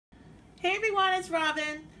Hey everyone, it's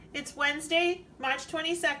Robin. It's Wednesday, March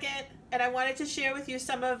 22nd, and I wanted to share with you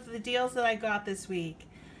some of the deals that I got this week.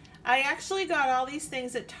 I actually got all these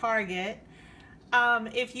things at Target.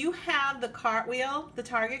 If you have the Cartwheel, the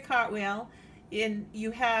Target Cartwheel, and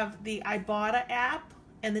you have the Ibotta app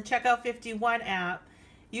and the Checkout 51 app,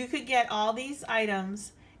 you could get all these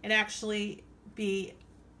items and actually be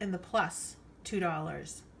in the plus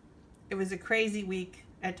 $2. It was a crazy week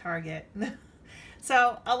at Target.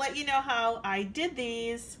 So I'll let you know how I did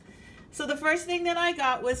these. So the first thing that I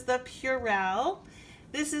got was the Purell.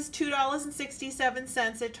 This is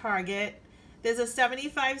 $2.67 at Target. There's a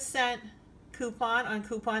 75-cent coupon on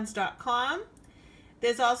coupons.com.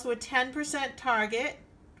 There's also a 10% Target,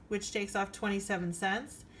 which takes off 27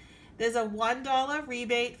 cents. There's a $1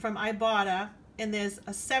 rebate from Ibotta, and there's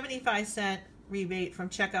a 75-cent rebate from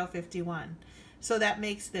Checkout 51. So that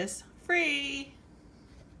makes this free.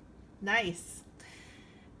 Nice.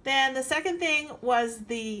 Then the second thing was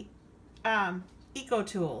the Eco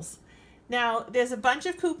Tools. Now there's a bunch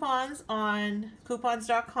of coupons on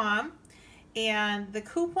coupons.com, and the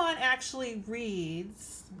coupon actually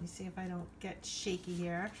reads, let me see if I don't get shaky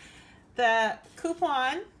here. The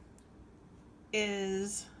coupon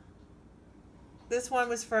is, this one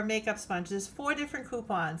was for a makeup sponge. There's 4 different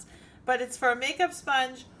coupons, but it's for a makeup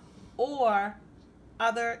sponge or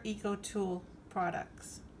other Eco Tool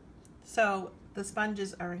products. So the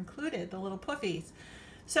sponges are included, the little puffies.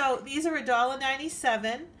 So these are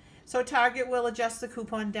 $1.97. So Target will adjust the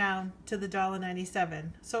coupon down to the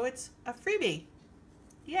 $1.97. So it's a freebie.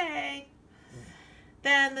 Yay!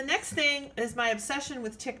 Then the next thing is my obsession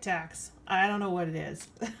with Tic Tacs. I don't know what it is.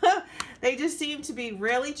 They just seem to be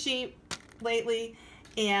really cheap lately,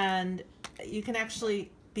 and you can actually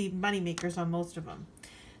be money makers on most of them.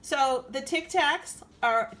 So the Tic Tacs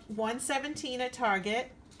are $1.17 at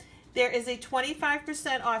Target. There is a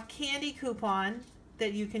 25% off candy coupon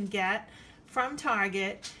that you can get from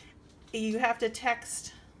Target. You have to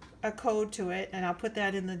text a code to it, and I'll put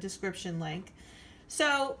that in the description link.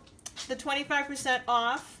 So the 25%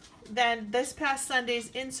 off, then this past Sunday's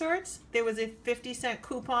inserts, there was a 50-cent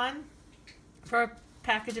coupon for a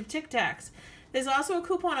package of Tic Tacs. There's also a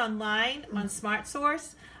coupon online on Smart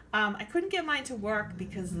Source. I couldn't get mine to work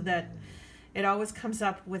because of that. It always comes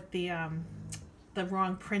up with the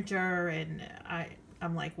wrong printer, and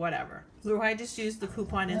I'm like, whatever. So I just used the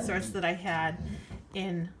coupon inserts that I had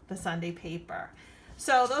in the Sunday paper.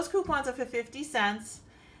 So those coupons are for 50 cents.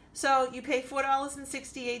 So you pay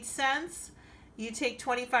 $4.68. You take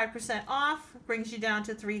 25% off, brings you down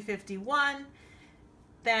to $3.51.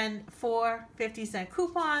 Then 4 50-cent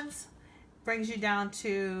coupons brings you down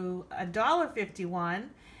to $1.51.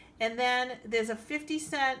 And then there's a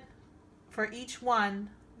 50-cent for each one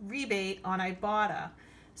rebate on Ibotta.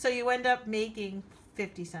 So you end up making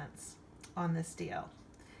 50 cents on this deal.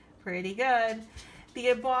 Pretty good. The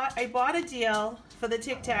Ibotta deal for the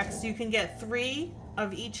Tic Tacs, you can get 3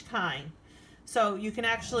 of each kind. So you can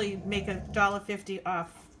actually make $1.50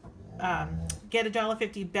 off, get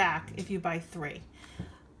 $1.50 back if you buy 3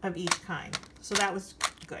 of each kind. So that was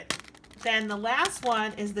good. Then the last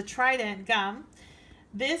one is the Trident gum.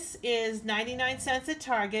 This is 99 cents at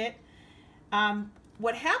Target.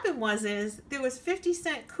 What happened was there was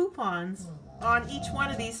 50-cent coupons on each one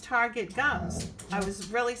of these Target gums. I was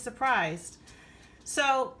really surprised.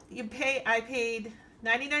 So I paid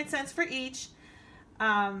 99 cents for each.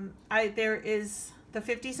 There is the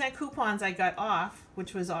 50-cent coupons I got off,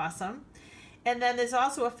 which was awesome. And then there's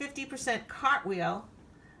also a 50% Cartwheel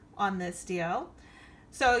on this deal.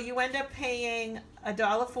 So you end up paying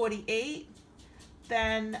 $1.48.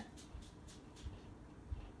 Then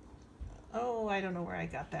I don't know where I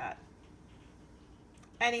got that.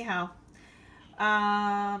 Anyhow,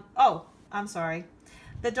 I'm sorry.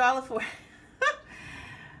 The $1.40,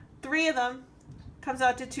 3 of them comes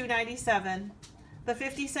out to $2.97. The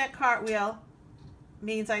 50-cent Cartwheel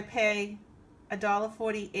means I pay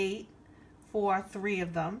 $1.48 for 3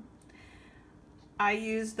 of them. I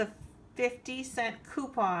use the 50-cent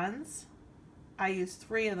coupons. I use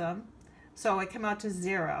 3 of them, so it came out to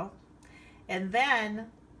 $0. And then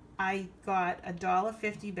I got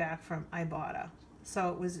 $1.50 back from Ibotta. So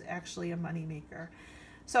it was actually a money maker.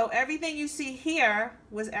 So everything you see here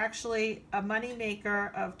was actually a money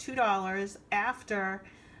maker of $2 after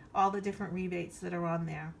all the different rebates that are on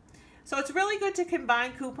there. So it's really good to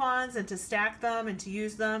combine coupons and to stack them and to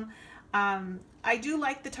use them. I do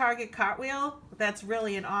like the Target Cartwheel. That's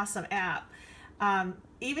really an awesome app.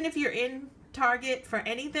 Even if you're in Target for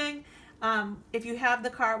anything, if you have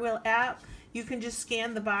the Cartwheel app, you can just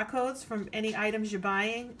scan the barcodes from any items you're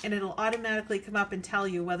buying, and it'll automatically come up and tell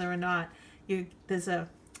you whether or not there's a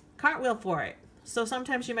Cartwheel for it. So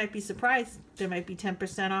sometimes you might be surprised. There might be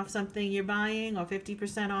 10% off something you're buying or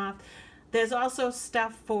 50% off. There's also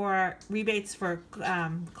stuff for rebates for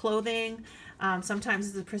clothing.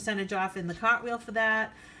 Sometimes there's a percentage off in the Cartwheel for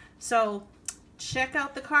that. So check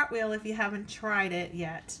out the Cartwheel if you haven't tried it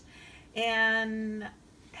yet. And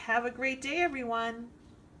have a great day, everyone.